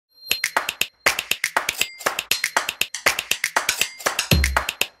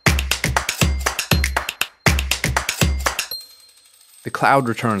The Cloud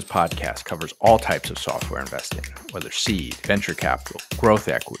Returns podcast covers all types of software investing, whether seed, venture capital, growth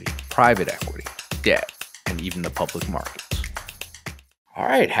equity, private equity, debt, and even the public markets. All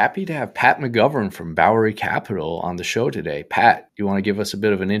right, happy to have Pat McGovern from Bowery Capital on the show today. Pat, you want to give us a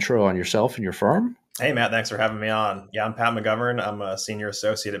bit of an intro on yourself and your firm? Hey, Matt, thanks for having me on. Yeah, I'm Pat McGovern. I'm a senior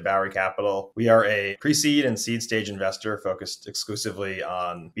associate at Bowery Capital. We are a pre-seed and seed stage investor focused exclusively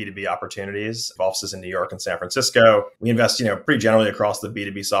on B2B opportunities, offices in New York and San Francisco. We invest, pretty generally across the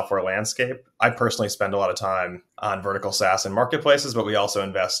B2B software landscape. I personally spend a lot of time on vertical SaaS and marketplaces, but we also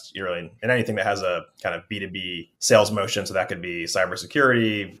invest really in anything that has a kind of B2B sales motion. So that could be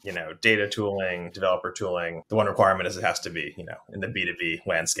cybersecurity, data tooling, developer tooling. The one requirement is it has to be, in the B2B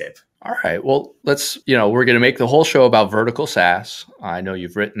landscape. All right. Well, we're going to make the whole show about vertical SaaS. I know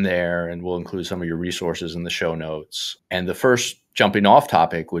you've written there, and we'll include some of your resources in the show notes. And the first jumping off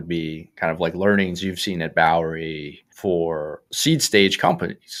topic would be kind of like learnings you've seen at Bowery for seed stage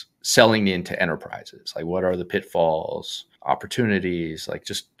companies selling into enterprises. Like, what are the pitfalls, opportunities, like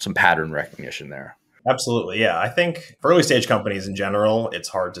just some pattern recognition there? Absolutely. Yeah. I think for early stage companies in general, it's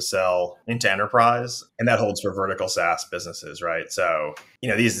hard to sell into enterprise, and that holds for vertical SaaS businesses, right? So,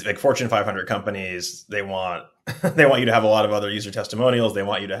 these like Fortune 500 companies, they want you to have a lot of other user testimonials. They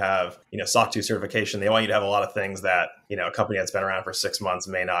want you to have, SOC 2 certification. They want you to have a lot of things that, a company that's been around for 6 months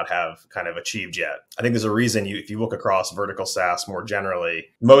may not have kind of achieved yet. I think there's a reason if you look across vertical SaaS more generally,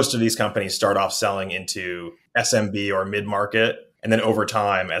 most of these companies start off selling into SMB or mid-market. And then over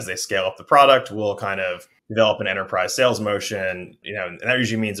time, as they scale up the product, we'll kind of develop an enterprise sales motion, and that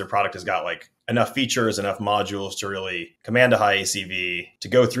usually means their product has got like enough features, enough modules to really command a high ACV to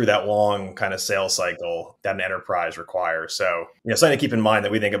go through that long kind of sales cycle that an enterprise requires. So, something to keep in mind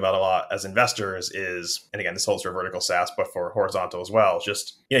that we think about a lot as investors is, and again, this holds for vertical SaaS, but for horizontal as well,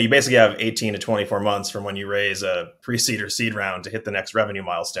 just, you basically have 18 to 24 months from when you raise a pre-seed or seed round to hit the next revenue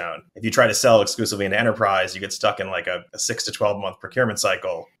milestone. If you try to sell exclusively into enterprise, you get stuck in like a 6 to 12 month procurement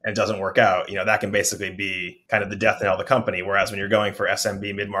cycle and it doesn't work out. That can basically be kind of the death knell of the company. Whereas when you're going for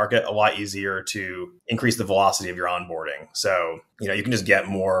SMB mid-market, a lot easier to increase the velocity of your onboarding. So, you can just get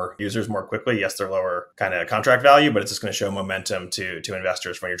more users more quickly. Yes, they're lower kind of contract value, but it's just going to show momentum to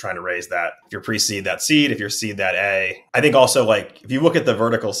investors when you're trying to raise that. If you're pre-seed that seed, if you're seed that A. I think also like if you look at the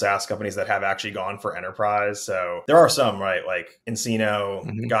vertical SaaS companies that have actually gone for enterprise, so there are some, right? Like Encino,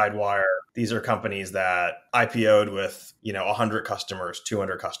 Guidewire. These are companies that IPO'd with, 100 customers,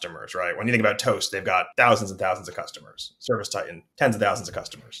 200 customers, right? When you think about Toast, they've got thousands and thousands of customers. Service Titan, tens of thousands of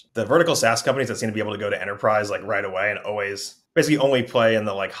customers. The vertical SaaS companies that seem to be able to go to enterprise like right away and always basically only play in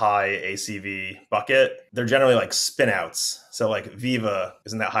the like high ACV bucket, they're generally like spin-outs. So like Viva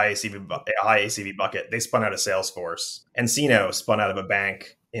is in that high ACV bucket. They spun out of Salesforce. Encino spun out of a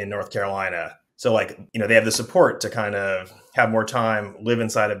bank in North Carolina. So like, they have the support to kind of have more time, live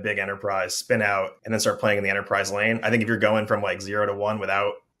inside a big enterprise, spin out, and then start playing in the enterprise lane. I think if you're going from like 0 to 1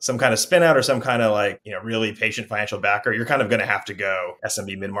 without some kind of spin out or some kind of like, really patient financial backer, you're kind of going to have to go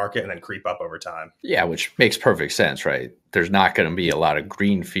SMB mid-market and then creep up over time. Yeah, which makes perfect sense, right? There's not going to be a lot of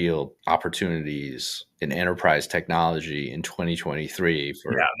greenfield opportunities in enterprise technology in 2023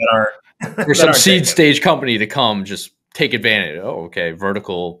 for some seed stage company to come just take advantage. Oh, okay.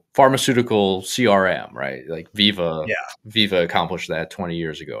 Vertical pharmaceutical CRM, right? Like Viva accomplished that 20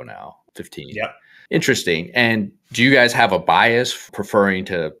 years ago now, 15. Yeah. Interesting. And do you guys have a bias preferring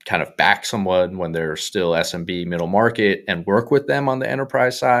to kind of back someone when they're still SMB middle market and work with them on the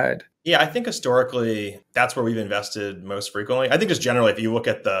enterprise side? Yeah, I think historically, that's where we've invested most frequently. I think just generally, if you look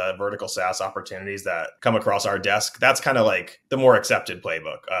at the vertical SaaS opportunities that come across our desk, that's kind of like the more accepted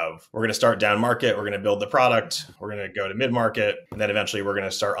playbook of we're going to start down market, we're going to build the product, we're going to go to mid-market, and then eventually we're going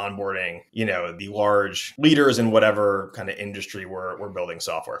to start onboarding, the large leaders in whatever kind of industry we're building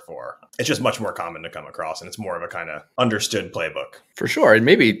software for. It's just much more common to come across, and it's more of a kind of understood playbook. For sure. And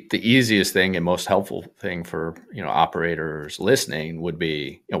maybe the easiest thing and most helpful thing for, operators listening would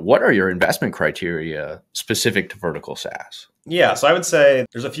be, what are your investment criteria specific to vertical SaaS? Yeah, so I would say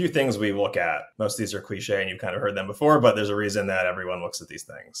there's a few things we look at. Most of these are cliche and you've kind of heard them before, but there's a reason that everyone looks at these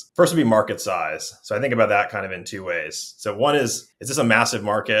things. First would be market size. So I think about that kind of in two ways. So one is this a massive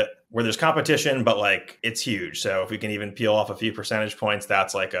market where there's competition, but like it's huge? So if we can even peel off a few percentage points,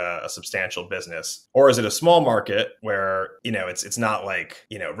 that's like a substantial business. Or is it a small market where, it's not like,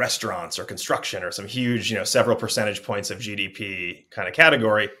 restaurants or construction or some huge, several percentage points of GDP kind of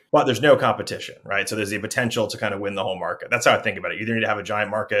category, but there's no competition, right? So there's the potential to kind of win the whole market. That's how I think about it. You either need to have a giant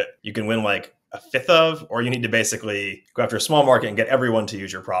market, you can win like a fifth of, or you need to basically go after a small market and get everyone to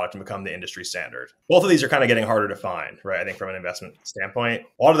use your product and become the industry standard. Both of these are kind of getting harder to find, right? I think from an investment standpoint,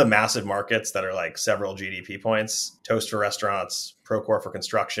 a lot of the massive markets that are like several GDP points, Toast for restaurants, Procore for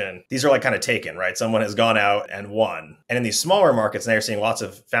construction, these are like kind of taken, right? Someone has gone out and won. And in these smaller markets, now you're seeing lots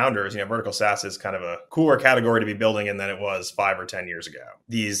of founders, vertical SaaS is kind of a cooler category to be building in than it was 5 or 10 years ago.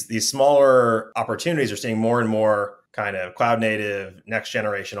 These smaller opportunities are seeing more and more kind of cloud native, next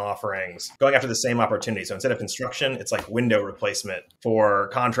generation offerings going after the same opportunity. So instead of construction, it's like window replacement for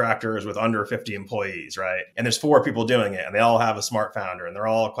contractors with under 50 employees, right? And there's 4 people doing it and they all have a smart founder and they're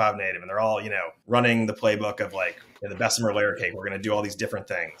all cloud native and they're all, running the playbook of like the Bessemer layer cake. We're going to do all these different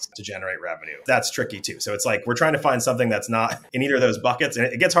things to generate revenue. That's tricky too. So it's like we're trying to find something that's not in either of those buckets. And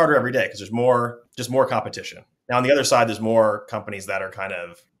it gets harder every day because there's just more competition. Now, on the other side, there's more companies that are kind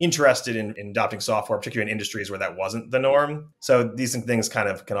of interested in adopting software, particularly in industries where that wasn't the norm. So these things kind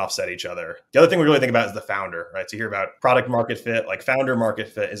of can offset each other. The other thing we really think about is the founder, right? So you hear about product market fit, like founder market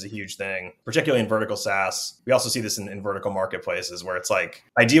fit is a huge thing, particularly in vertical SaaS. We also see this in vertical marketplaces where it's like,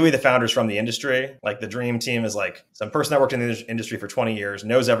 ideally the founder's from the industry. Like the dream team is like some person that worked in the industry for 20 years,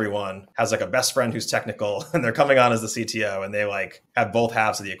 knows everyone, has like a best friend who's technical, and they're coming on as the CTO, and they like have both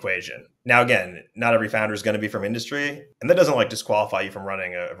halves of the equation. Now, again, not every founder is going to be from industry, and that doesn't like disqualify you from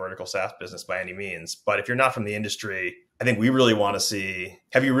running a vertical SaaS business by any means. But if you're not from the industry, I think we really want to see,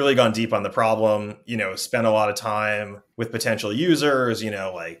 have you really gone deep on the problem, spent a lot of time with potential users,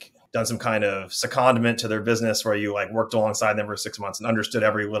 like done some kind of secondment to their business where you like worked alongside them for 6 months and understood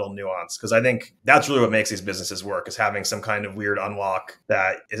every little nuance. Because I think that's really what makes these businesses work, is having some kind of weird unlock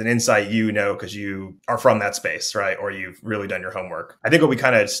that is an insight because you are from that space, right? Or you've really done your homework. I think what we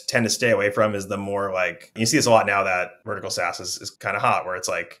kind of tend to stay away from is the more like, you see this a lot now that vertical SaaS is kind of hot, where it's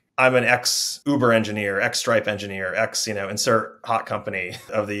like, I'm an ex-Uber engineer, ex-Stripe engineer, insert hot company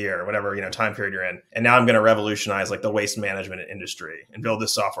of the year, whatever, time period you're in. And now I'm going to revolutionize like the waste management industry and build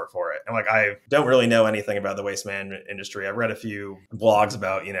this software for it. And like, I don't really know anything about the waste management industry. I've read a few blogs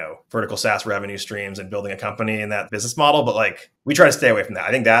about, vertical SaaS revenue streams and building a company in that business model. But like, we try to stay away from that.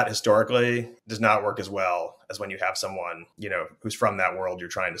 I think that historically does not work as well as when you have someone, who's from that world you're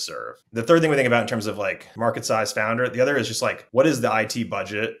trying to serve. The third thing we think about in terms of like market size founder, the other is just like, what is the IT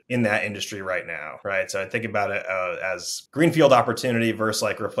budget in that industry right now, right? So I think about it as greenfield opportunity versus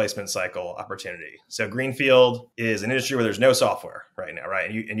like replacement cycle opportunity. So greenfield is an industry where there's no software right now, right?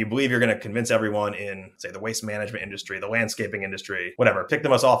 And you believe you're going to convince everyone in, say, the waste management industry, the landscaping industry, whatever, pick the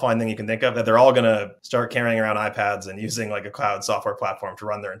most offline thing you can think of, that they're all going to start carrying around iPads and using like a cloud software platform to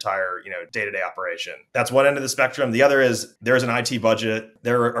run their entire, day-to-day operation. That's one end of the spectrum. The other is there's an IT budget.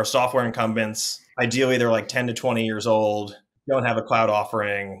 There are software incumbents. Ideally, they're like 10 to 20 years old, don't have a cloud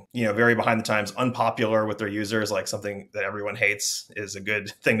offering, very behind the times, unpopular with their users, like something that everyone hates is a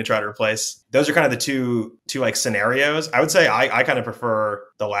good thing to try to replace. Those are kind of the two like scenarios. I would say I kind of prefer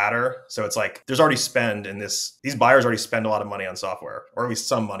the latter. So it's like there's already spend in this, these buyers already spend a lot of money on software, or at least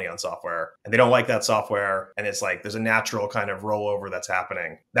some money on software, and they don't like that software. And it's like there's a natural kind of rollover that's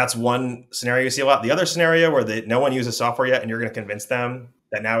happening. That's one scenario you see a lot. The other scenario where no one uses software yet and you're going to convince them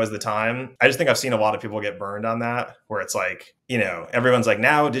that now is the time. I just think I've seen a lot of people get burned on that, where it's like, everyone's like,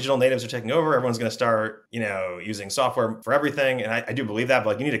 now digital natives are taking over. Everyone's going to start, using software for everything. And I do believe that, but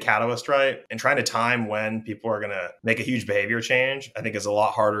like you need a catalyst, right? And trying to time when people are going to make a huge behavior change, I think is a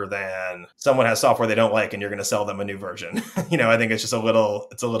lot harder than someone has software they don't like and you're going to sell them a new version. I think it's just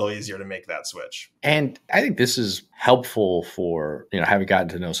it's a little easier to make that switch. And I think this is helpful for, having gotten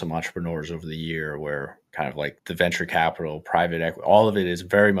to know some entrepreneurs over the year where kind of like the venture capital, private equity, all of it is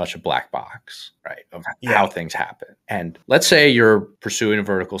very much a black box, right? Of how things happen. And let's say you're pursuing a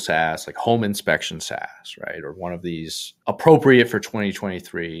vertical SaaS, like home inspection SaaS, right? Or one of these appropriate for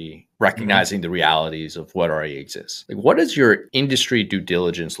 2023, recognizing the realities of what already exists. Like, what does your industry due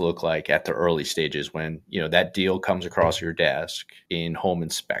diligence look like at the early stages when, that deal comes across your desk in home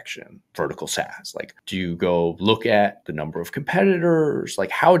inspection, vertical SaaS? Like, do you go look at the number of competitors?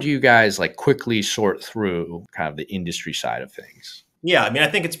 Like, how do you guys like quickly sort through kind of the industry side of things? Yeah, I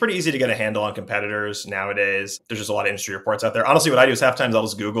think it's pretty easy to get a handle on competitors nowadays. There's just a lot of industry reports out there. Honestly, what I do is half times I'll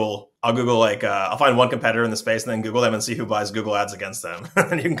Google like, I'll find one competitor in the space and then Google them and see who buys Google ads against them.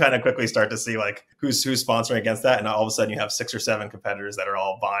 And you can kind of quickly start to see like who's sponsoring against that. And all of a sudden you have 6 or 7 competitors that are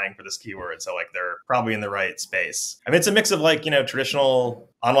all vying for this keyword. So like they're probably in the right space. It's a mix of like, traditional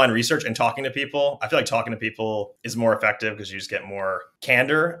online research and talking to people. I feel like talking to people is more effective because you just get more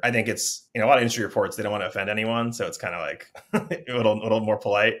candor. I think it's, a lot of industry reports, they don't want to offend anyone. So it's kind of like a little more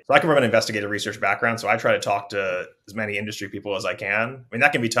polite. So I come from an investigative research background. So I try to talk to as many industry people as I can.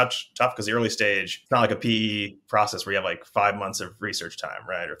 That can be tough tough because the early stage, it's not like a PE process where you have like 5 months of research time,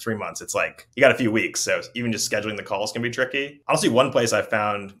 right? Or 3 months. It's like you got a few weeks. So even just scheduling the calls can be tricky. Honestly, one place I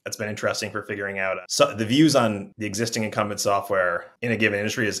found that's been interesting for figuring out the views on the existing incumbent software in a given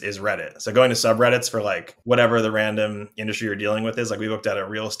industry is Reddit. So going to subreddits for like whatever the random industry you're dealing with is, like we looked at a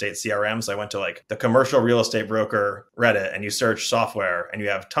real estate CRM. So I went to like the commercial real estate broker Reddit, and you search software and you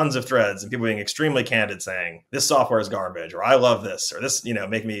have tons of threads and people being extremely candid saying this software is garbage, or I love this, or this,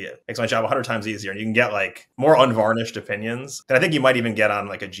 makes my job 100 times easier. And you can get like more unvarnished opinions that I think you might even get on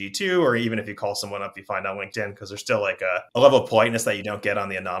like a G2, or even if you call someone up, you find on LinkedIn, because there's still like a level of politeness that you don't get on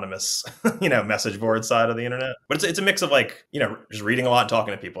the anonymous, message board side of the internet. But it's a mix of like, just reading a lot and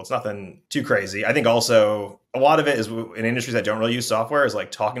talking to people. It's nothing too crazy. I think also a lot of it is in industries that don't really use software is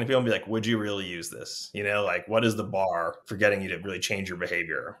like talking to people and be like, would you really use this? Like what is the bar for getting you to really change your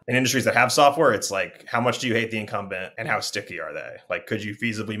behavior? In industries that have software, it's like, how much do you hate the incumbent and how sticky are they? Like, could you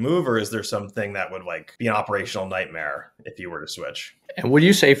feasibly move, or is there something that would like be an operational nightmare if you were to switch? And would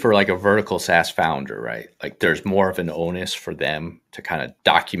you say for like a vertical SaaS founder, right? Like there's more of an onus for them to kind of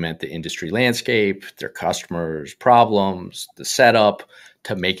document the industry landscape, their customers' problems, the setup,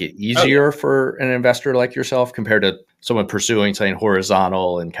 to make it easier for an investor like yourself compared to someone pursuing something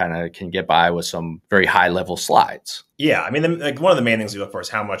horizontal and kind of can get by with some very high level slides? Yeah, I mean, like one of the main things we look for is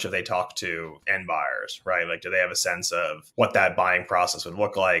how much have they talked to end buyers, right? Like, do they have a sense of what that buying process would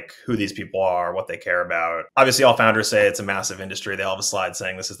look like, who these people are, what they care about? Obviously, all founders say it's a massive industry. They all have a slide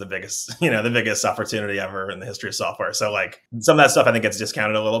saying this is the biggest, the biggest opportunity ever in the history of software. So like some of that stuff I think gets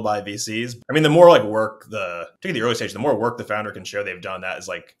discounted a little by VCs. I mean, the more like work, particularly the early stage, the more work the founder can show they've done, that is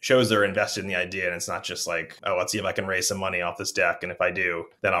like shows they're invested in the idea. And it's not just like, oh, let's see if I can raise some money off this deck. And if I do,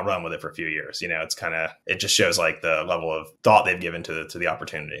 then I'll run with it for a few years. It's it just shows like the level of thought they've given to the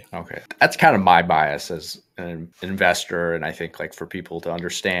opportunity. Okay. That's kind of my bias as an investor. And I think like for people to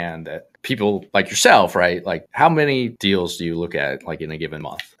understand that people like yourself, right? Like how many deals do you look at like in a given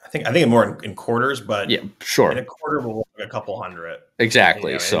month? I think more in quarters, but yeah, sure. In a quarter, we'll look at a couple hundred.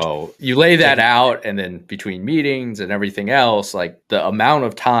 Exactly. So you lay that out, and then between meetings and everything else, like the amount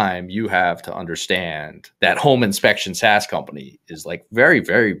of time you have to understand that home inspection SaaS company is like very,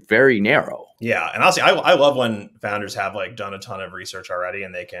 very, very narrow. Yeah. And honestly, I love when founders have like done a ton of research already,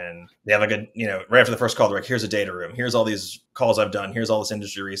 and they have like a, right after the first call, they're like, here's a data room. Here's all these calls I've done. Here's all this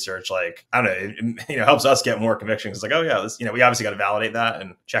industry research. Like, I don't know, it helps us get more conviction. It's like, oh yeah, this, we obviously got to validate that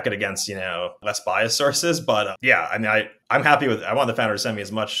and check it against, less biased sources. But yeah, I mean, I'm happy with, I want the founder to send me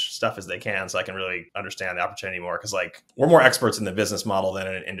as much stuff as they can so I can really understand the opportunity more. Cause like we're more experts in the business model than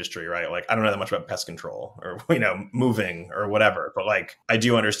in an industry, right? Like I don't know that much about pest control or, moving or whatever, but like I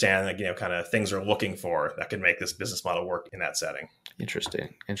do understand like, kind of things we're looking for that could make this business model work in that setting. Interesting.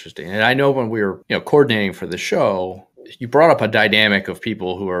 And I know when we were, coordinating for the show, you brought up a dynamic of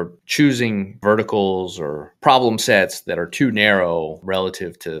people who are choosing verticals or problem sets that are too narrow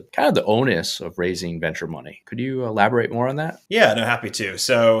relative to kind of the onus of raising venture money. Could you elaborate more on that? Yeah, no, happy to.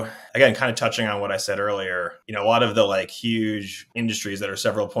 So again, kind of touching on what I said earlier, a lot of the like huge industries that are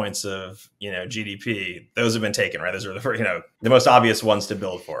several points of, GDP, those have been taken, right? Those are the most obvious ones to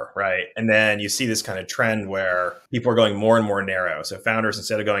build for, right? And then you see this kind of trend where people are going more and more narrow. So founders,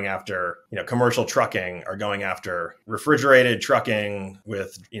 instead of going after, commercial trucking, are going after refrigerated trucking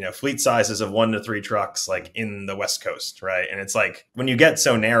with, fleet sizes of 1 to 3 trucks, like in the West Coast, right? And it's like, when you get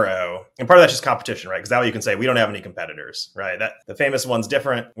so narrow, and part of that's just competition, right? Because that way you can say, we don't have any competitors, right? That the famous one's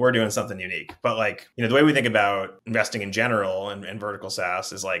different. We're doing something unique. But like, the way we think about investing in general and vertical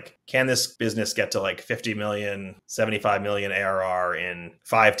SaaS is like, can this business get to like 50 million, 75 million ARR in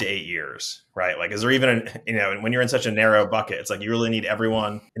 5 to 8 years? Right? Like, is there even, when you're in such a narrow bucket, it's like you really need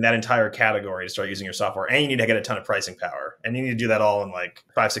everyone in that entire category to start using your software, and you need to get a ton of pricing power, and you need to do that all in like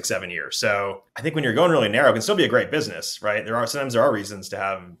 5, 6, 7 years. So I think when you're going really narrow, it can still be a great business, right? Sometimes there are reasons to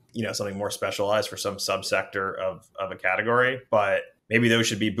have, something more specialized for some subsector of a category, but maybe those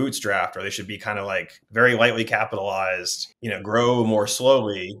should be bootstrapped, or they should be kind of like very lightly capitalized, grow more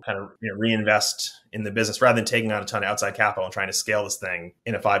slowly, kind of reinvest in the business rather than taking on a ton of outside capital and trying to scale this thing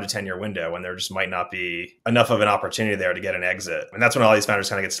in a 5 to 10 year window when there just might not be enough of an opportunity there to get an exit. And that's when all these founders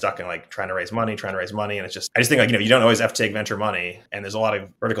kind of get stuck in like trying to raise money. And it's just, I just think like, you don't always have to take venture money. And there's a lot of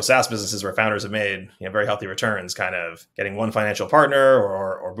vertical SaaS businesses where founders have made, very healthy returns, kind of getting one financial partner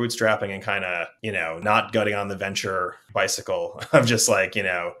or bootstrapping and kind of, not gutting on the venture bicycle of just just like,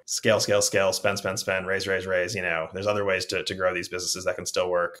 scale, scale, scale, spend, spend, spend, raise, raise, raise. There's other ways to grow these businesses that can still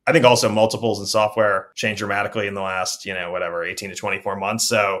work. I think also multiples in software changed dramatically in the last, 18 to 24 months.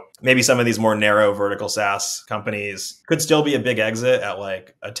 So maybe some of these more narrow vertical SaaS companies could still be a big exit at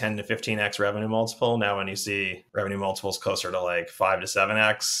like a 10 to 15x revenue multiple. Now, when you see revenue multiples closer to like 5 to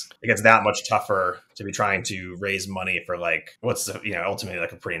 7x, it gets that much tougher to be trying to raise money for like what's ultimately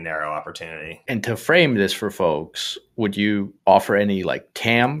like a pretty narrow opportunity. And to frame this for folks, would you offer any like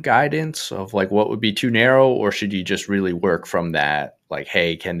TAM guidance of like what would be too narrow, or should you just really work from that? Like,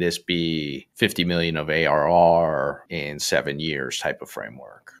 hey, can this be 50 million of ARR in 7 years type of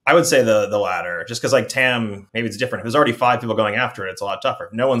framework? I would say the latter, just because like TAM, maybe it's different. If there's already 5 people going after it, it's a lot tougher.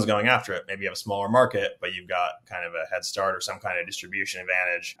 If no one's going after it, maybe you have a smaller market, but you've got kind of a head start or some kind of distribution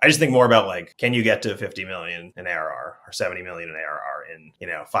advantage. I just think more about like, can you get to 50 million in ARR or 70 million in ARR in,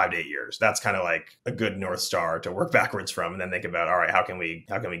 5 to 8 years? That's kind of like a good North Star to work backwards from, and then think about, all right, how can we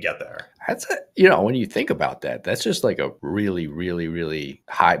get there? That's when you think about that, that's just like a really, really, really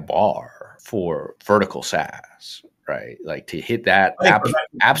high bar for vertical SaaS. Right, like to hit that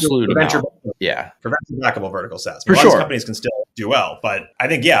absolute amount. Yeah, for venture backable vertical SaaS. For sure, companies can still do well, but I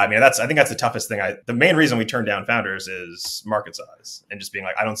think that's the toughest thing. The main reason we turn down founders is market size and just being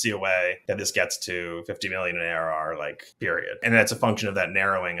like, I don't see a way that this gets to 50 million in ARR, like period. And that's a function of that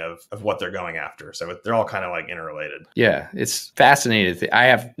narrowing of what they're going after. So they're all kind of like interrelated. Yeah, it's fascinating. I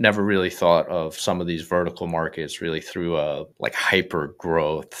have never really thought of some of these vertical markets really through a like hyper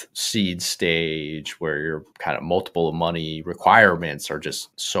growth seed stage where you're kind of multiple money requirements are just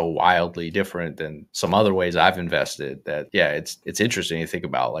so wildly different than some other ways I've invested that, it's interesting to think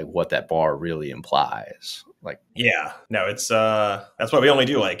about like what that bar really implies. Like, yeah, no, it's that's why we only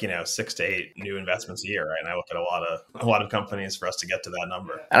do like 6 to 8 new investments a year, right? And I look at a lot of companies for us to get to that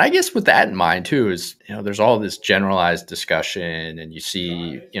number. And I guess with that in mind too is there's all this generalized discussion, and you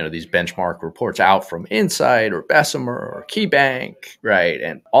see these benchmark reports out from Insight or Bessemer or KeyBank, right?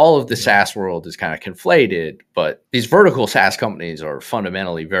 And all of the SaaS world is kind of conflated, but these vertical SaaS companies are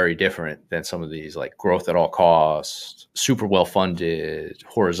fundamentally very different than some of these like growth at all costs, super well funded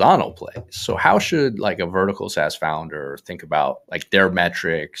horizontal plays. So how should like a vertical SaaS founder think about like their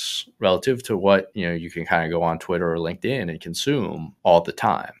metrics relative to what you can kind of go on Twitter or LinkedIn and consume all the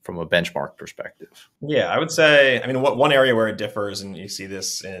time from a benchmark perspective? Yeah, I would say, one area where it differs, and you see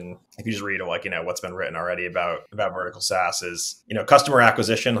this in, if you just read like, what's been written already about vertical SaaS is, customer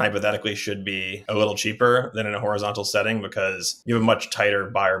acquisition hypothetically should be a little cheaper than in a horizontal setting because you have a much tighter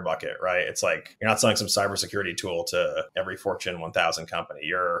buyer bucket, right? It's like, you're not selling some cybersecurity tool to every Fortune 1000 company.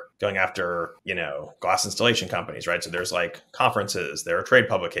 You're going after, glass installation companies, right? So there's like conferences, there are trade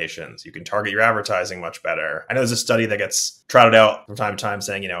publications. You can target your advertising much better. I know there's a study that gets trotted out from time to time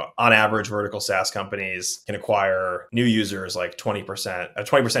saying, on average, vertical SaaS companies can acquire new users like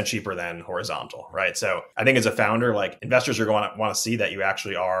 20% cheaper than horizontal, right? So I think as a founder, like investors are going to want to see that you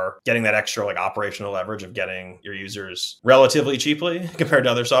actually are getting that extra like operational leverage of getting your users relatively cheaply compared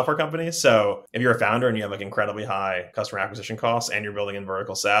to other software companies. So if you're a founder and you have like incredibly high customer acquisition costs and you're building in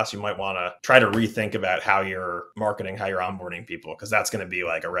vertical SaaS, you might want to try to rethink about how you're marketing, how you're onboarding people, because that's going to be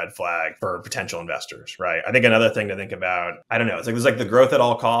like a red flag for potential investors, right? I think another thing to think about, I don't know, it's like there's like the growth at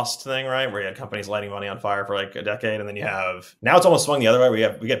all cost thing, right? Where you had companies lighting money on fire for like a decade, and then you have, now it's almost swung the other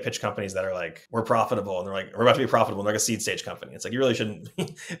way. We get pitch companies that are like, we're profitable, and they're like, we're about to be profitable, and they're like a seed stage company. It's like, you really shouldn't,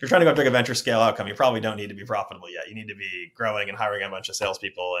 if you're trying to go after a venture scale outcome, you probably don't need to be profitable yet. You need to be growing and hiring a bunch of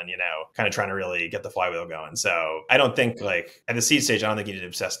salespeople and, kind of trying to really get the flywheel going. So I don't think like at the seed stage, I don't think you need to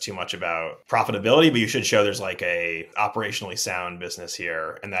obsess too much about profitability, but you should show there's like a operationally sound business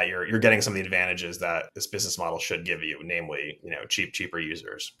here and that you're getting some of the advantages that this business model should give you, namely, cheaper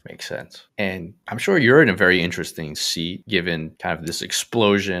users. Makes sense. And I'm sure you're in a very interesting seat given kind of this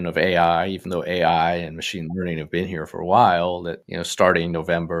explosion of AI, even though AI and machine learning have been here for a while, that, starting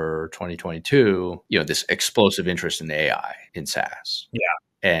November 2022, this explosive interest in AI in SaaS. Yeah.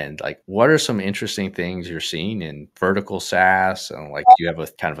 And like, what are some interesting things you're seeing in vertical SaaS? And like, do you have a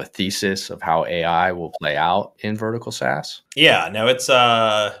kind of a thesis of how AI will play out in vertical SaaS? Yeah, no, it's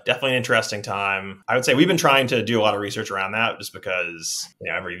definitely an interesting time. I would say we've been trying to do a lot of research around that just because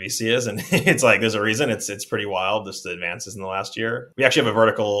every VC is, and it's like there's a reason. It's pretty wild, just the advances in the last year. We actually have a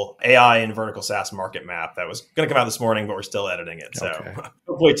vertical AI and vertical SaaS market map that was going to come out this morning, but we're still editing it. So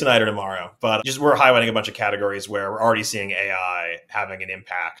hopefully tonight or tomorrow. But just we're highlighting a bunch of categories where we're already seeing AI having an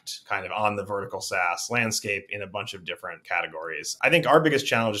impact kind of on the vertical SaaS landscape in a bunch of different categories. I think our biggest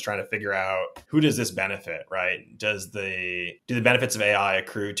challenge is trying to figure out who does this benefit, right? Do the benefits of AI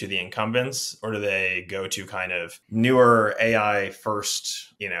accrue to the incumbents, or do they go to kind of newer AI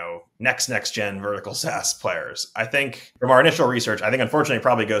first, next gen vertical SaaS players. I think from our initial research, I think unfortunately it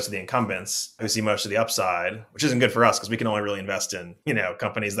probably goes to the incumbents who see most of the upside, which isn't good for us because we can only really invest in,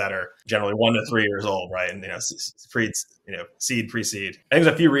 companies that are generally 1 to 3 years old, right? And, seed, pre-seed. I think there's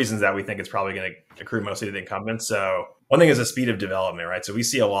a few reasons that we think it's probably going to accrue mostly to the incumbents. So one thing is the speed of development, right? So we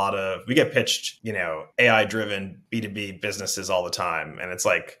get pitched, AI driven B2B businesses all the time. And it's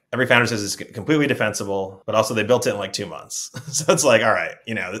like every founder says it's completely defensible, but also they built it in like 2 months. So it's like, all right,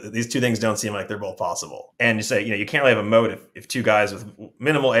 these two things don't seem like they're both possible. And you say, you can't really have a moat if two guys with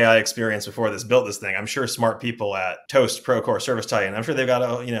minimal AI experience before this built this thing. I'm sure smart people at Toast, Procore, ServiceTitan, I'm sure they've got,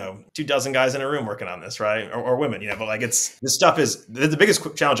 24 guys in a room working on this, right? Or women, but like this stuff is the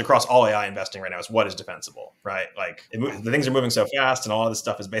biggest challenge across all AI investing right now is what is defensible, right? Like the things are moving so fast and all of this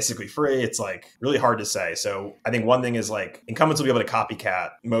stuff is basically free. It's like really hard to say. So I think one thing is like incumbents will be able to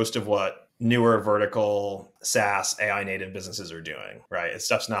copycat most of what newer vertical SaaS AI native businesses are doing, right? It's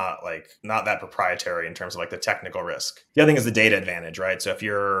stuff's not that proprietary in terms of like the technical risk. The other thing is the data advantage, right? So if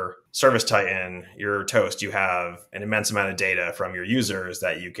you're ServiceTitan, you're Toast, you have an immense amount of data from your users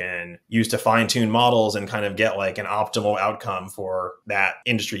that you can use to fine tune models and kind of get like an optimal outcome for that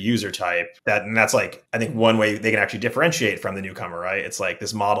industry user type. And that's like, I think one way they can actually differentiate from the newcomer, right? It's like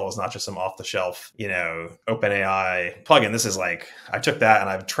this model is not just some off the shelf, OpenAI plugin. This is like, I took that and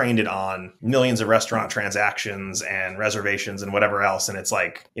I've trained it on millions of restaurant transactions and reservations and whatever else. And it's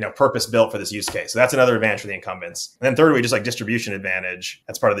like, purpose built for this use case. So that's another advantage for the incumbents. And then thirdly, just like distribution advantage.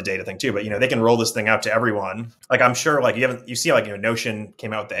 That's part of the data thing too. But, they can roll this thing out to everyone. Like I'm sure like you see like, Notion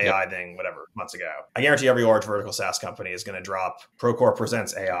came out with the AI thing, whatever, months ago. I guarantee every large vertical SaaS company is going to drop Procore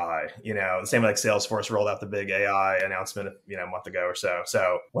presents AI, the same like Salesforce rolled out the big AI announcement, a month ago or so.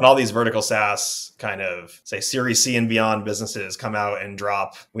 So when all these vertical SaaS kind of say Series C and beyond businesses come out and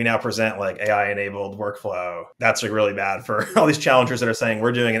drop, we now present like AI enabled workflow. That's like really bad for all these challengers that are saying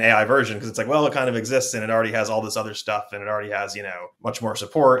we're doing an AI version because it's like, well, it kind of exists and it already has all this other stuff and it already has, much more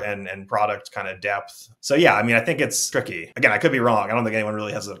support and product kind of depth. So yeah, I think it's tricky. Again, I could be wrong. I don't think anyone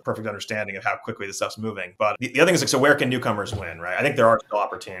really has a perfect understanding of how quickly this stuff's moving. But the other thing is like, so where can newcomers win, right? I think there are still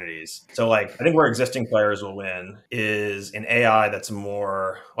opportunities. So like, I think where existing players will win is in AI that's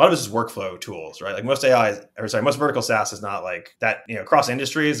more, a lot of this is workflow tools, right? Like most vertical SaaS is not like that, across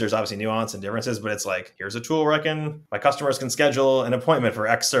industries, there's obviously nuance and differences, but it's like, here's a tool where my customers can schedule an appointment for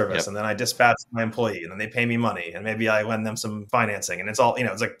X service. And then I dispatch my employee and then they pay me money and maybe I lend them some financing. And it's all,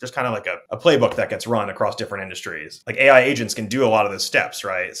 it's like, there's kind of like a playbook that gets run across different industries. Like AI agents can do a lot of those steps,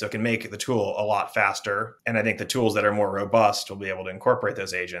 right? So it can make the tool a lot faster. And I think the tools that are more robust will be able to incorporate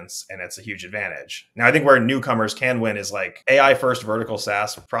those agents. And it's a huge advantage. Now, I think where newcomers can win is like AI first vertical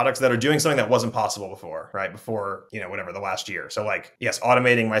SaaS products that are doing something that wasn't possible before, right? Before, the last year. So like, yes,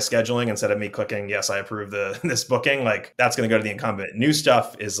 automating my scheduling instead of me clicking, yes, I approve this booking, like that's going to go to the incumbent. New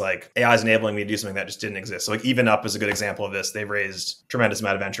stuff is like AI is enabling me to do something that just didn't exist. So like Even Up is a good example of this. They've raised tremendous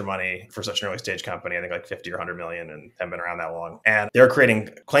amount of venture money for such an early stage company. I think like 50 or 100 million and haven't been around that long. And they're creating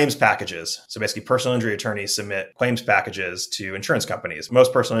claims packages. So basically personal injury attorneys submit claims packages to insurance companies.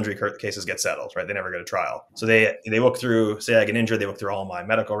 Most personal injury cases get settled, right? They never go to trial. So they look through, say I get injured, they look through all my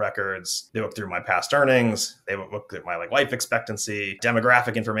medical records. They look through my past earnings. They look at my like life expectancy,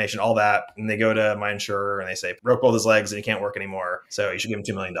 demographic information, all that. And they go to my insurer and they say, broke both his legs and he can't work anymore. So you should give him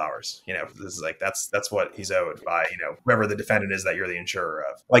 $2 million. This is like, that's what he's owed by, whoever the defendant is that you're the insurer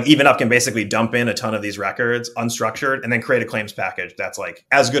of. Like Even Up can basically dump in a ton of these records unstructured and then create a claims package that's like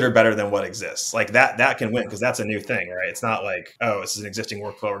as good or better than what exists. Like that can win because that's a new thing, right? It's not like, oh, this is an existing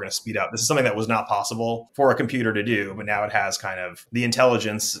workflow, we're going to speed up. This is something that was not possible for a computer to do, but now it has kind of the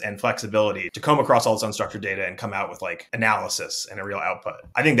intelligence and flexibility to comb across all this unstructured data and come out with like analysis and a real output.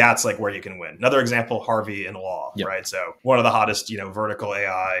 I think that's like where you can win. Another example, Harvey in law, right? So one of the hottest, vertical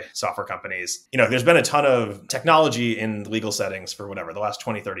AI software companies. There's been a ton of technology in legal settings for the last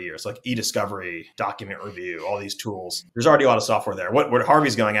 20, 30 years, like e-discovery, document review, all these tools. There's already a lot of software there. What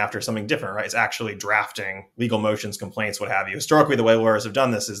Harvey's going after is something different, right? It's actually drafting legal motions, complaints, what have you. Historically, the way lawyers have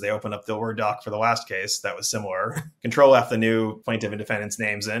done this is they open up the Word doc for the last case that was similar, Control F the new plaintiff and defendant's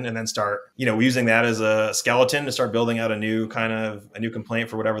names in, and then start, using that as a skeleton to start building out a new complaint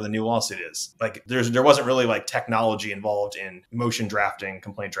for whatever the new lawsuit is. Like there wasn't really like technology involved in motion drafting,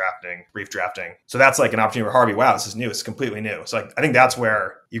 complaint drafting, brief drafting. So that's like an opportunity for Harvey. Wow, this is new. It's completely new. So like, I think that's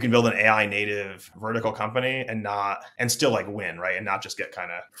where you can build an AI native vertical company and still like win, right? And not just get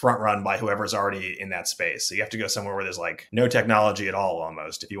kind of front run by whoever's already in that space. So you have to go somewhere where there's like no technology at all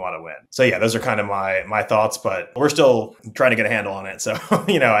almost if you want to win. So yeah, those are kind of my thoughts, but we're still trying to get a handle on it. So,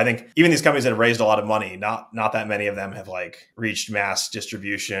 I think even these companies that have raised a lot of money, not that many of them have like reached mass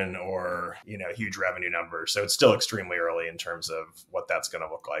distribution or, huge huge revenue numbers. So it's still extremely early in terms of what that's going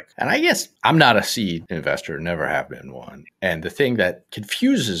to look like. And I guess I'm not a seed investor, never have been one. And the thing that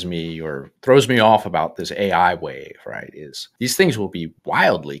confuses me or throws me off about this AI wave, right, is these things will be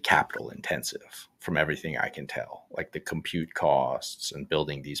wildly capital intensive from everything I can tell, like the compute costs and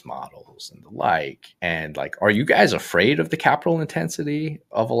building these models and the like. And like, are you guys afraid of the capital intensity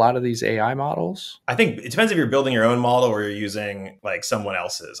of a lot of these AI models? I think it depends if you're building your own model or you're using like someone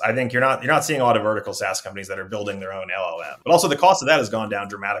else's. I think you're not seeing a lot of vertical SaaS companies that are building their own LLM. But also the cost of that has gone down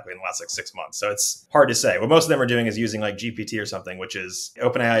dramatically in the last like 6 months. So it's hard to say. What most of them are doing is using like GPT or something, which is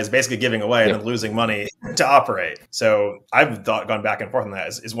OpenAI is basically giving away and then losing money to operate. So I've gone back and forth on that.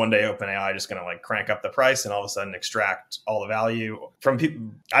 Is one day OpenAI just going to like crank up the price and all of a sudden extract all the value from people?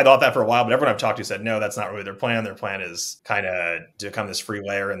 I thought that for a while, but everyone I've talked to said, no, that's not really their plan. Their plan is kind of to become this free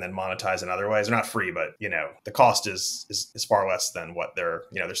layer and then monetize in other ways. They're not free, but the cost is far less than what they're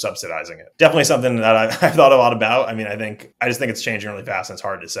subsidizing it. Definitely something that I've thought a lot about. I mean, I just think it's changing really fast and it's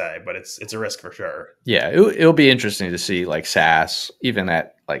hard to say, but it's a risk for sure. Yeah, it'll be interesting to see like SaaS, even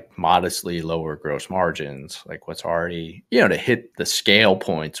at like modestly lower gross margins, like what's already, to hit the scale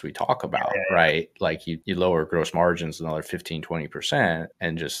points we talk about, right? Like you lower gross margins another 15, 20%,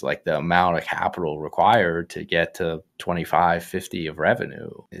 and just like the amount of capital required to get to 25, 50 of revenue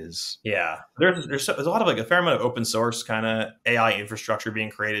is. Yeah. There's a lot of like a fair amount of open source kind of AI infrastructure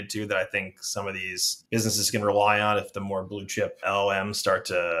being created too, that I think some of these businesses can rely on if the more blue chip LLMs start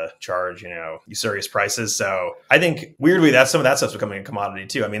to charge, usurious prices. So I think weirdly some of that stuff's becoming a commodity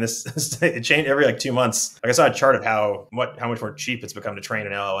too. I mean, it changed every like 2 months. Like I saw a chart of how much more cheap it's become to train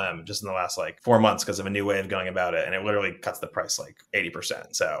an LLM just in the last like 4 months because of a new way of going about it. And it literally cuts the price like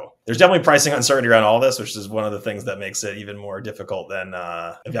 80%. So there's definitely pricing uncertainty around all this, which is one of the things that makes it even more difficult than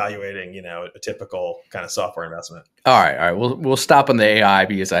evaluating, a typical kind of software investment. All right. We'll stop on the AI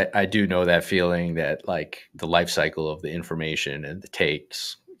because I do know that feeling that like the life cycle of the information and the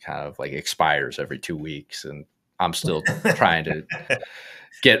takes kind of like expires every 2 weeks, and I'm still trying to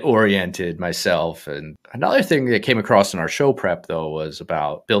get oriented myself. And another thing that came across in our show prep, though, was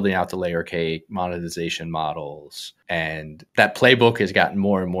about building out the layer cake, monetization models. And that playbook has gotten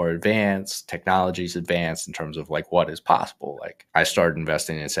more and more advanced. Technology's advanced in terms of like what is possible. Like I started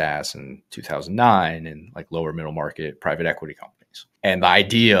investing in SaaS in 2009 in like lower middle market private equity companies. And the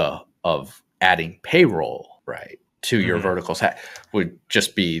idea of adding payroll, right, to your vertical SaaS would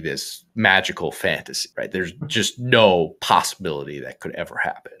just be this magical fantasy, right? There's just no possibility that could ever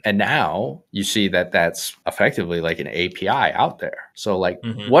happen. And now you see that that's effectively like an API out there. So like,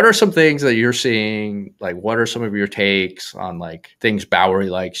 what are some things that you're seeing? Like, what are some of your takes on like things Bowery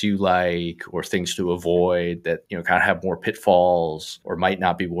likes, you like, or things to avoid that, kind of have more pitfalls or might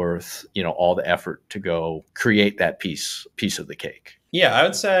not be worth, all the effort to go create that piece of the cake? Yeah, I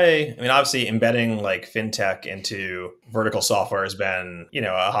would say, obviously embedding like fintech into vertical software has been,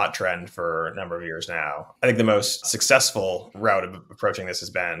 a hot trend for a number of years now. I think the most successful route of approaching this has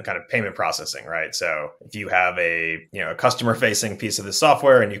been kind of payment processing, right? So if you have a customer facing piece of the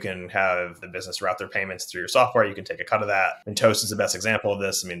software and you can have the business route their payments through your software, you can take a cut of that. And Toast is the best example of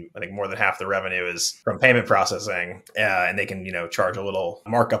this. I think more than half the revenue is from payment processing, and they can, charge a little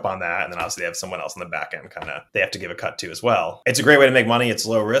markup on that. And then obviously they have someone else on the back end they have to give a cut to as well. It's a great way to make money. It's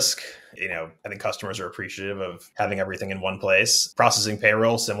low risk. I think customers are appreciative of having everything in one place. Processing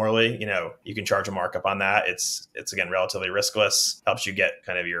payroll, similarly, you can charge a markup on that. It's again relatively riskless. Helps you get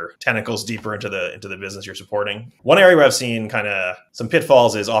kind of your tentacles deeper into the business you're supporting. One area where I've seen kind of some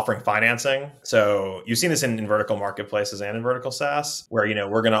pitfalls is offering financing. So you've seen this in vertical marketplaces and in vertical SaaS, where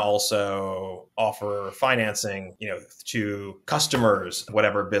we're going to also offer financing, to customers,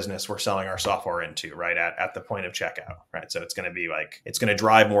 whatever business we're selling our software into, right at the point of checkout, right? So it's going to be like it's going to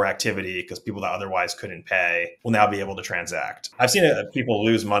drive more activity because people that otherwise couldn't pay will now be able to transact. I've seen people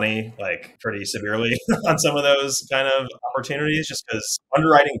lose money like pretty severely on some of those kind of opportunities just because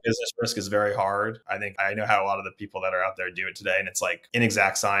underwriting business risk is very hard. I know how a lot of the people that are out there do it today, and it's like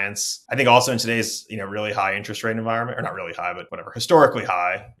inexact science. I think also in today's, really high interest rate environment, or not really high, but whatever, historically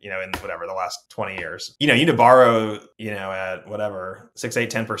high, in whatever the last 20 years, you need to borrow, at whatever, 6, 8,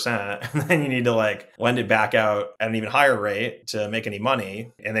 10%. And then you need to like lend it back out at an even higher rate to make any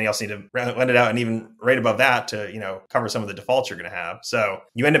money. And then you also need to lend it out and even rate above that to, cover some of the defaults you're going to have. So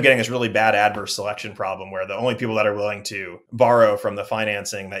you end up getting this really bad adverse selection problem where the only people that are willing to borrow from the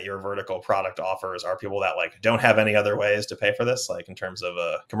financing that your vertical product offers are people that like don't have any other ways to pay for this, like in terms of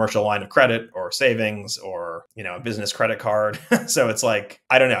a commercial line of credit or savings or, a business credit card. So it's like,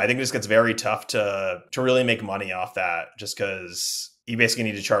 I don't know. I think it just gets very tough to really make money off that just because you basically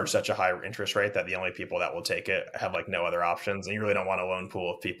need to charge such a high interest rate that the only people that will take it have like no other options. And you really don't want a loan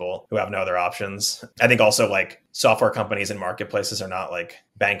pool of people who have no other options. I think also like software companies and marketplaces are not like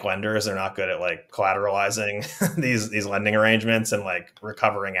bank lenders. They're not good at like collateralizing these lending arrangements and like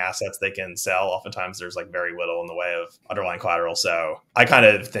recovering assets they can sell. Oftentimes there's like very little in the way of underlying collateral. So I kind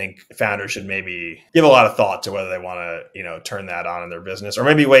of think founders should maybe give a lot of thought to whether they want to, turn that on in their business, or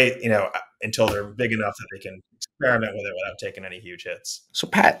maybe wait, until they're big enough that they can experiment with it without taking any huge hits. So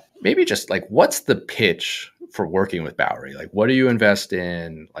Pat, maybe just like, what's the pitch for working with Bowery? Like, what do you invest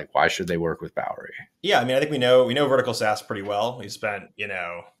in? Like, why should they work with Bowery? Yeah, I mean, I think we know vertical SaaS pretty well. We spent,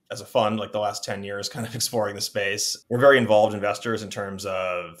 as a fund, like the last 10 years kind of exploring the space. We're very involved investors in terms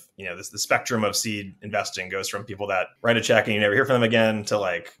of, the spectrum of seed investing goes from people that write a check and you never hear from them again to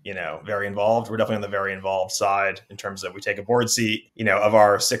like, very involved. We're definitely on the very involved side in terms of we take a board seat, of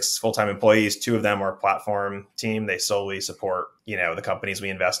our 6 full-time employees, 2 of them are platform team. They solely support, the companies we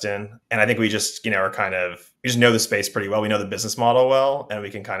invest in. And I think we just, we just know the space pretty well. We know the business model well, and we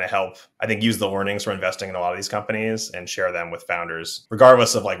can kind of help, I think, use the learnings from investing in a lot of these companies and share them with founders,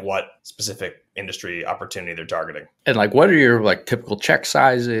 regardless of like what specific industry opportunity they're targeting. And like, what are your like typical check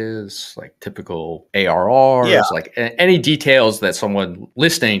sizes, like typical ARRs, like any details that someone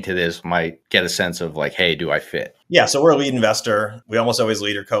listening to this might get a sense of like, hey, do I fit? Yeah, so we're a lead investor. We almost always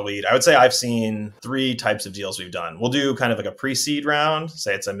lead or co-lead. I would say I've seen 3 types of deals we've done. We'll do kind of like a pre-seed round.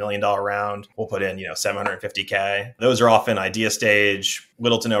 Say it's $1 million round. We'll put in, $750K. Those are often idea stage,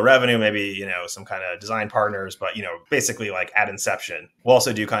 little to no revenue, maybe, some kind of design partners, but, basically like at inception. We'll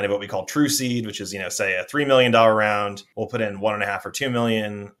also do kind of what we call true seed, which is, say a $3 million round. We'll put in 1.5 or 2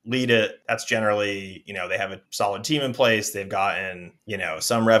 million, lead it. That's generally, they have a solid team in place. They've gotten,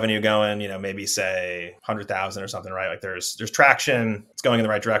 some revenue going, maybe say 100,000 or something. Right? Like there's traction, it's going in the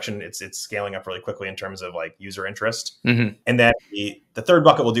right direction. It's scaling up really quickly in terms of like user interest. Mm-hmm. And then the third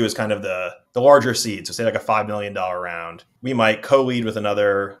bucket we'll do is kind of the larger seed. So say like a $5 million round. We might co-lead with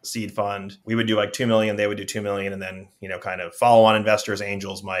another seed fund. We would do like 2 million, they would do 2 million. And then, kind of follow-on investors,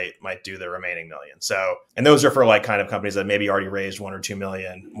 angels might do the remaining million. So, and those are for like kind of companies that maybe already raised 1 or 2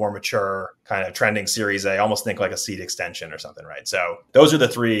 million, more mature, kind of trending Series A, almost think like a seed extension or something, right? So those are the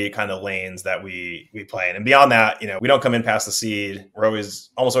 3 kind of lanes that we play in. And beyond that, we don't come in past the seed. We're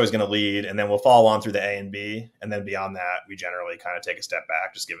almost always going to lead, and then we'll follow on through the A and B. And then beyond that, we generally kind of take a step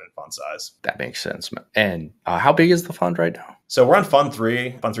back, just given fund size. That makes sense. And how big is the fund right now? So we're on Fund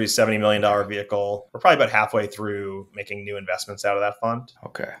 3. Fund 3 is $70 million vehicle. We're probably about halfway through making new investments out of that fund.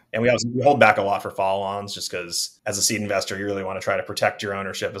 Okay. And we hold back a lot for follow-ons just because as a seed investor, you really want to try to protect your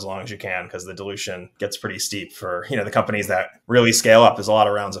ownership as long as you can because the dilution gets pretty steep for, the companies that really scale up. There's a lot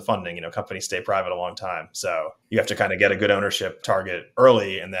of rounds of funding. Companies stay private a long time. So you have to kind of get a good ownership target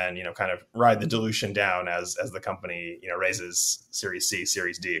early and then, kind of ride the dilution down as the company, raises Series C,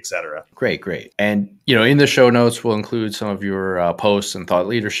 Series D, et cetera. Great. And, in the show notes, we'll include some of your posts and thought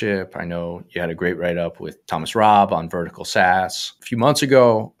leadership. I know you had a great write-up with Thomas Robb on vertical SaaS a few months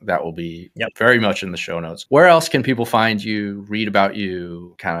ago. That will be very much in the show notes. Where else can people find you, read about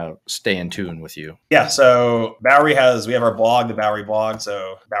you, kind of stay in tune with you? Yeah, so we have our blog, the Bowery blog,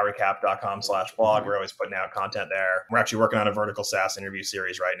 so bowerycap.com/blog. We're always putting out content there. We're actually working on a vertical SaaS interview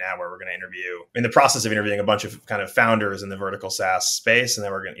series right now where we're going to in the process of interviewing a bunch of kind of founders in the vertical SaaS space. And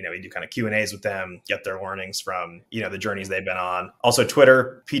then we're going to, we do kind of Q&As with them, get their learnings from, the journeys they've been on. Also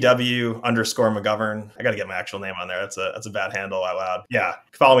Twitter, PW_McGovern. I got to get my actual name on there. That's a bad handle out loud. Yeah.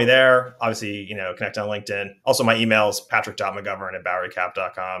 Follow me there. Obviously, connect on LinkedIn. Also my email is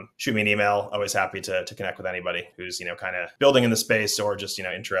patrick.mcgovern@bowerycap.com. Shoot me an email. Always happy to connect with anybody who's, kind of building in the space or just,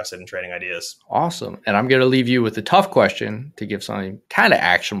 interested in trading ideas. Awesome. And I'm going to leave you with a tough question to give something kind of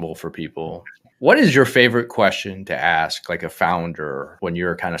actionable for people. What is your favorite question to ask like a founder when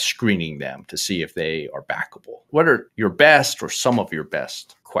you're kind of screening them to see if they are backable? What are your best or some of your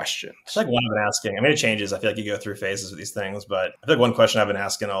best questions? It's like one I've been asking. I mean, it changes. I feel like you go through phases with these things, but I feel like one question I've been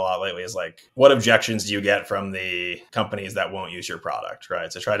asking a lot lately is like, what objections do you get from the companies that won't use your product, right?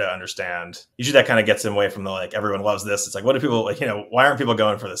 So try to understand. Usually that kind of gets them away from the like, everyone loves this. It's like, what do people like, why aren't people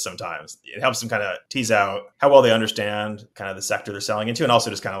going for this sometimes? It helps them kind of tease out how well they understand kind of the sector they're selling into, and also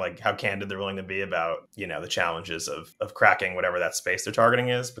just kind of like how candid they're willing to be about, the challenges of cracking whatever that space they're targeting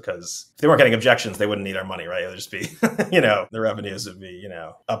is. Because if they weren't getting objections, they wouldn't need our money, right? It would just be, the revenues would be,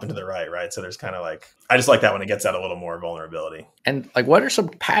 up and to the right? So there's kind of like, I just like that when it gets at a little more vulnerability. And like, what are some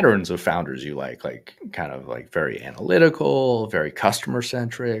patterns of founders you like kind of like very analytical, very customer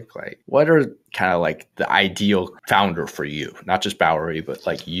centric? Like what are kind of like the ideal founder for you, not just Bowery, but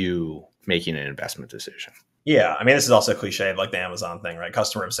like you making an investment decision? Yeah, I mean, this is also cliched, like the Amazon thing, right?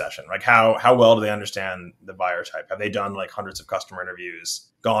 Customer obsession. Like how well do they understand the buyer type? Have they done like hundreds of customer interviews,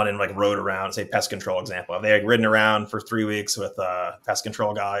 gone and like rode around, say pest control example? Have they like ridden around for 3 weeks with a pest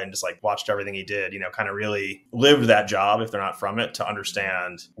control guy and just like watched everything he did? Kind of really lived that job if they're not from it to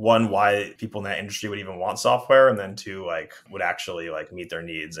understand one, why people in that industry would even want software, and then two, like would actually like meet their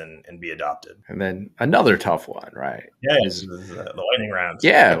needs and be adopted. And then another tough one, right? Yeah, is the lightning round.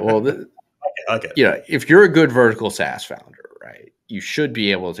 Yeah, well, I like it. If you're a good vertical SaaS founder, right, you should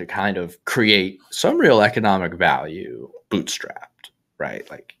be able to kind of create some real economic value bootstrapped, right?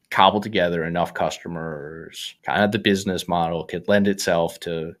 Like cobble together enough customers, kind of the business model could lend itself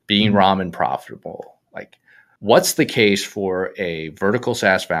to being ramen profitable. Like, what's the case for a vertical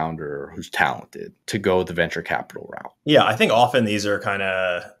SaaS founder who's talented to go the venture capital route? Yeah, I think often these are kind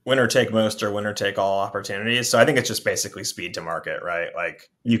of winner take most or winner take all opportunities. So I think it's just basically speed to market, right?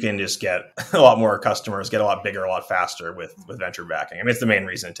 Like you can just get a lot more customers, get a lot bigger, a lot faster with venture backing. I mean, it's the main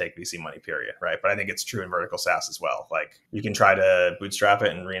reason to take VC money, period, right? But I think it's true in vertical SaaS as well. Like you can try to bootstrap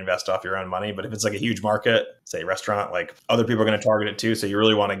it and reinvest off your own money, but if it's like a huge market, say restaurant, like other people are going to target it too. So you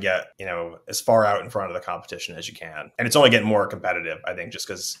really want to get, as far out in front of the competition as you can. And it's only getting more competitive, I think, just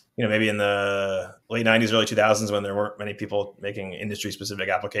because, maybe in the late 90s, early 2000s, when there weren't many people making industry specific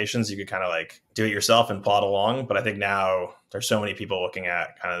applications, you could kind of like do it yourself and plod along. But I think now there's so many people looking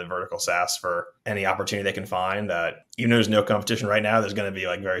at kind of the vertical SaaS for any opportunity they can find that even though there's no competition right now, there's going to be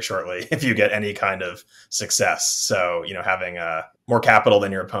like very shortly if you get any kind of success. So, having more capital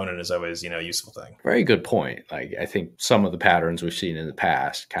than your opponent is always, a useful thing. Very good point. Like I think some of the patterns we've seen in the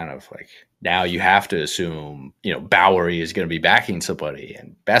past kind of like now you have to assume, Bowery is going to be backing somebody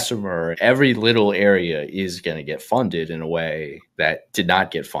and Bessemer, every little area is going to get funded in a way that did not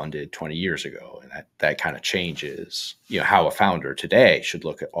get funded 20 years ago. And that kind of changes, how a founder today should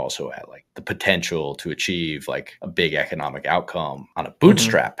look at also at like the potential to achieve like a big economic outcome on a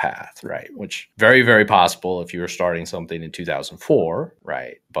bootstrap path, right? Which very, very possible if you were starting something in 2004,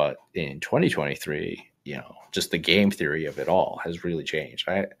 right? But in 2023, just the game theory of it all has really changed.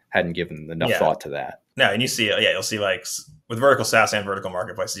 I hadn't given enough thought to that. No, and you see, you'll see like with vertical SaaS and vertical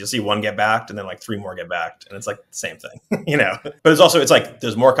marketplaces, you'll see one get backed and then like three more get backed. And it's like the same thing, but it's like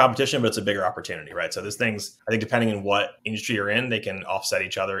there's more competition, but it's a bigger opportunity, right? So there's things, I think, depending on what industry you're in, they can offset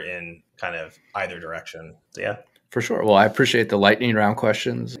each other in kind of either direction. So yeah. For sure. Well, I appreciate the lightning round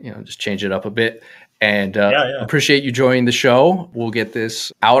questions, just change it up a bit. And appreciate you joining the show. We'll get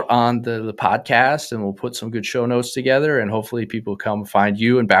this out on the podcast and we'll put some good show notes together and hopefully people come find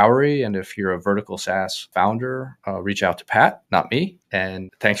you in Bowery. And if you're a vertical SaaS founder, reach out to Pat, not me.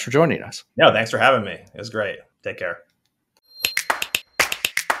 And thanks for joining us. No, thanks for having me. It was great. Take care.